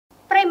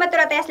ប្រិមត្ត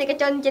រទេសនិក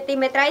ជនជាទី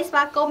មេត្រីស្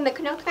វាគមន៍នៅ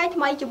ក្នុងថ្ងៃថ្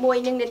មីជាមួយ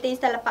នឹងនីតិ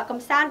សិល្បៈកំ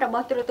សាន្តរប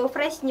ស់ទូរទស្សន៍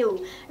Fresh News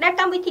ដែល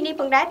កម្មវិធីនេះ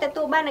ផងដែរទ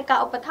ទួលបានការ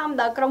ឧបត្ថម្ភ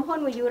ដោយក្រុមហ៊ុន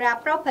Mayura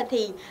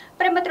Property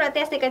ប្រិមត្តរ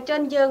ទេសនិកជ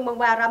នយើងប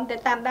ង្វែរអារម្មណ៍ទៅ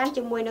តាមដាន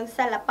ជាមួយនឹង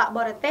សិល្បៈប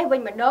រទេសវិ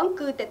ញម្ដង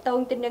គឺតេតង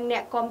ទៅនឹងអ្ន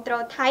កគាំទ្រ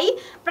ថៃ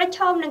ប្រឈ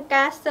មនឹង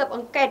ការស៊ើបអ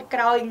ង្កេត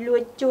ក្រោយលួ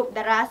ចជួប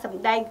តារាស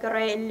ម្ដែងកូ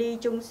រ៉េលី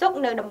ជុងសុក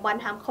នៅតំបន់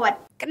ហាមឃាត់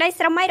ក្តី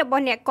ស្រមៃរប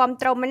ស់អ្នកគាំ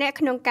ទ្រម្នាក់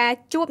ក្នុងការ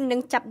ជួបនឹង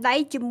ចាប់ដៃ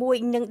ជាមួយ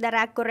នឹងតា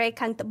រាកូរ៉េ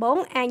ខាងត្បូង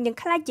អាចនឹង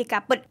ខ្លាចជាកា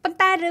រពិតប៉ុន្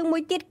តែរឿងមួ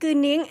យទៀតគឺ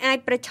នាងអាច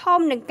ប្រឈម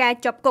នឹងការ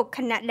ជាប់គុកខ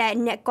ណៈដែល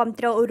អ្នកគាំ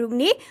ទ្ររូប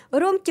នេះ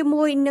រួមជា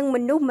មួយនឹងម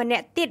នុស្សម្នា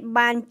ក់ទៀត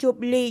បានជួប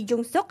លីយុ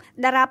ងសុក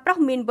តារាប្រុស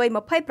មានវ័យ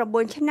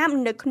29ឆ្នាំ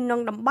នៅក្នុង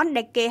តំបន់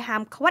ដែលគេហា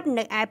មឃាត់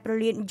នៅឯប្រ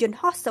លានយន្ត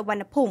ហោះសុវ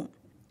ណ្ណភូមិ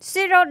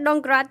ស៊ីរ៉ូដុង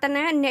ក្រាតា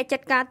ណាអ្នកចា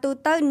ត់ការទូ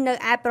ទៅនៅ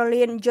ឯប្រ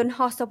លានយន្ត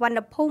ហោះសុវណ្ណ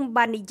ភូមិ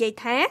បាននិយាយ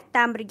ថា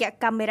តាមរយៈ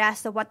កាមេរ៉ា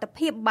សុវត្ថិ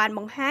ភាពបានប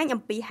ង្ហាញ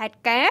អំពីហេតុ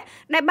ការណ៍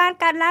ដែលបាន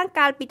កើតឡើង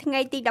កាលពីថ្ងៃ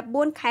ទី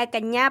14ខែក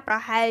ញ្ញាប្រ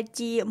ហែល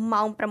ជា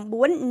ម៉ោង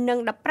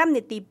 9:15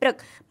 នាទីព្រឹក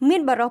មា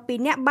នបរិសុទ្ធ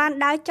2នាក់បាន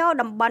ដើរចូល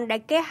តំបន់ដែ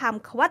លគេហាម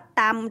ឃាត់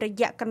តាមរ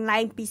យៈកន្លែ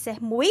ងពិសេស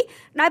មួយ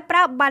ដោយប្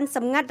រើបានស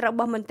ម្ងាត់រប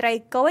ស់មន្ត្រី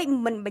គយ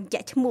មិនបញ្ជា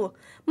ក់ឈ្មោះ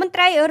មន្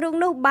ត្រីរូប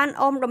នោះបាន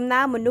អមដំណើ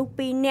រមនុស្ស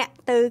2នាក់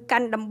ទៅកា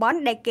ន់តំបន់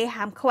ដែលគេ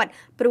ហាមឃាត់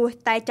ព្រោះ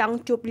តែចង់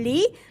ជួបលី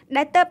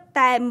ដែលទៅ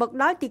តែមក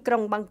ដល់ទីក្រុ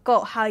ងបាងក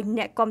កហើយ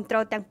អ្នកគាំទ្រ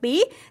ទាំងពីរ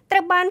ត្រូ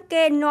វបាន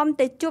គេនាំ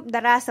ទៅជួប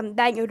តារាសម្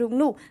ដែងរូប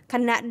នោះខ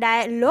ណៈដែ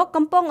លលោក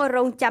កំពុងរ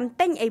ងចាំ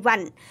ទិញអីវ៉ា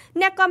ន់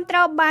អ្នកគាំទ្រ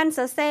បានស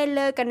រសេរ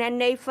លើគណ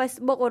នី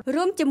Facebook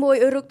រួមជាមួយ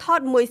រូបថត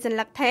មួយសន្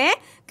លឹកថា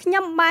ខ្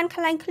ញុំបាន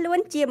ខ្លាញ់ខ្លួន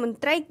ជាមន្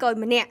ត្រីកយ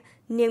ម្នាក់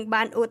នាង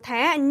បានអួត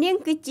ថានាង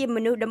គឺជាម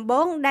នុស្សដំ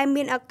បូងដែល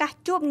មានឱកាស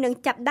ជួបនិង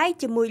ចាប់ដៃ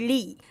ជាមួយ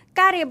លី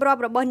ការរៀបរា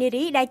ប់របស់នា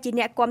រីដែលជា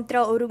អ្នកគាំទ្រ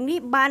រូបនេះ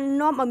បាន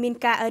នាំឲ្យមាន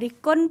ការរិះ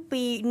គន់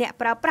ពីអ្នក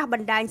ប្រើប្រាស់ប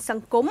ណ្ដាញស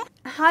ង្គម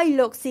ហើយ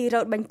លោកស៊ី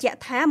រ៉ូតបញ្ជាក់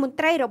ថាមន្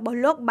ត្រីរបស់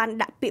លោកបាន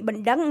ដាក់ពាក្យប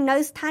ណ្ដឹងនៅ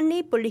ស្ថានី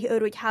យ៍ប៉ូលីស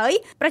រួចហើយ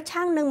ប្រ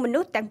ឆាំងនឹងមនុ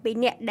ស្សទាំងពីរ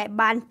នាក់ដែល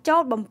បានចូ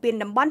លបំពាន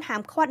តំបន់ហា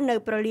មឃាត់នៅ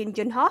ប្រលានយ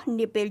ន្តហោះ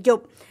នាពេលយ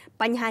ប់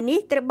បញ្ហានេះ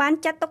ត្រូវបាន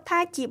ចាត់ទុកថា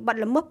ជាបទ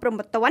ល្មើសព្រហ្ម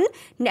ទណ្ឌ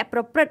អ្នកប្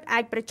រព្រឹត្តអា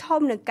ចប្រឈម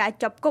នឹងការ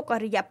ជាប់គុក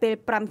រយៈពេល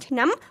5ឆ្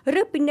នាំ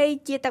ឬពិន័យ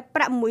ជាទឹកប្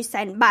រាក់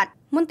100,000 បាត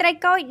មន្ត្រី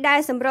កយដែល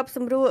សម្របស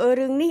ម្រួល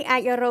រឿងនេះអា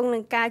ចរងនឹ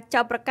ងការ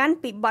ចោទប្រកាន់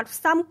ពីបទ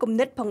ផ្សំគំ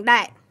និតផង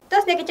ដែរទ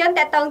ស្សនិកជន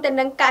តេតងទៅ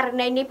នឹងករ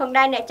ណីនេះផង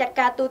ដែរអ្នកចាត់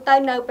ការទូទៅ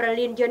នៅប្រ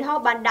លានយន្តហោះ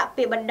បានដាក់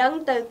ពាក្យបណ្ដឹង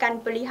ទៅកាន់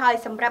ប៉ូលីសហើយ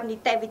សម្រាប់នី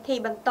តិវិធី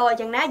បន្ត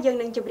យ៉ាងណាយើង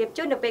នឹងជម្រាប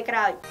ជូននៅពេលក្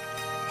រោយ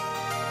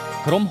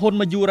ក្រុមហ៊ុន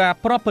Mayura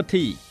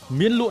Property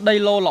មានលក់ដី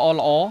ឡូល្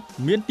អៗ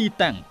មានទី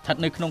តាំងស្ថិត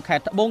នៅក្នុងខេ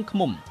ត្តត្បូងឃ្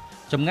មុំ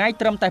ចម្ងាយ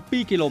ត្រឹមតែ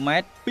2គីឡូម៉ែ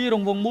ត្រពីរ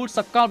ង្វង់មូល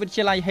សាកលវិទ្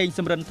យាល័យហេង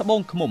សំរិនត្បូ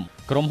ងឃ្មុំ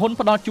ក្រុមហ៊ុន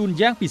ផ្ដល់ជូន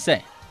យ៉ាងពិសេស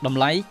តម្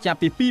លៃចាប់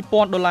ពី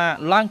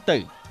$2,000ឡើងទៅ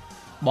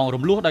បង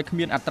រំលោះដោយគ្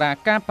មានអត្រា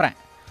ការប្រាក់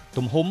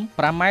ទំហំ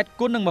5ម៉ែត្រ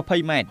គុណនឹង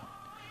20ម៉ែត្រ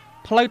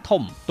ផ្លូវ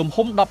ធំទំ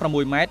ហំ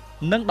16ម៉ែត្រ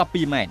និង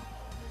12ម៉ែត្រ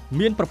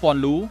មានប្រព័ន្ធ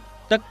លូ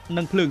ទឹក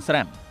និងភ្លើងស្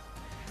រាប់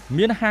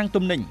មានហាង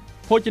ទំនិញ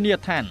ភោជនីយ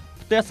ដ្ឋាន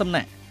ផ្ទះសំ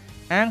ណាក់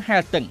អាងហែ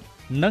លទឹក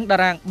និងតា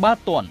រាងបាល់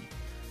ទាត់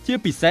ជា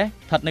ពិសេសស្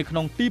ថិតនៅក្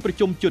នុងទីប្រ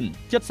ជុំជន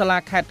ជិតសាលា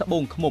ខេត្តត្បូ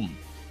ងឃ្មុំ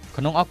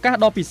ក្នុងឱកាស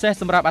ដ៏ពិសេស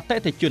សម្រាប់អតិ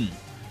ថិជន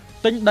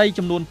ទិញដី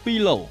ចំនួន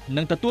2ឡូ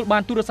និងទទួលបា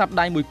នទូរស័ព្ទ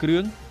ដៃ1គ្រឿ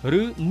ង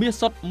ឬមាស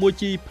សុទ្ធ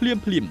 1G ភ្លាម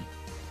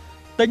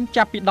ទិញ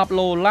ចាប់ពី10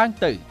ឡូឡើង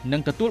ទៅនិ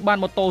ងទទួលបាន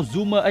ម៉ូតូ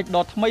Zoomer X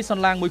ដ៏ថ្មីស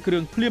ន្លាង1គ្រឿ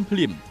ងភ្លា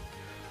ម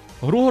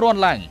រស់រា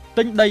ន់ឡើង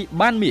ទិញដី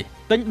បានមាស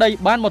ទិញដី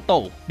បានម៉ូតូ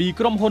ពី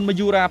ក្រុមហ៊ុន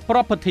Mayura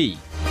Property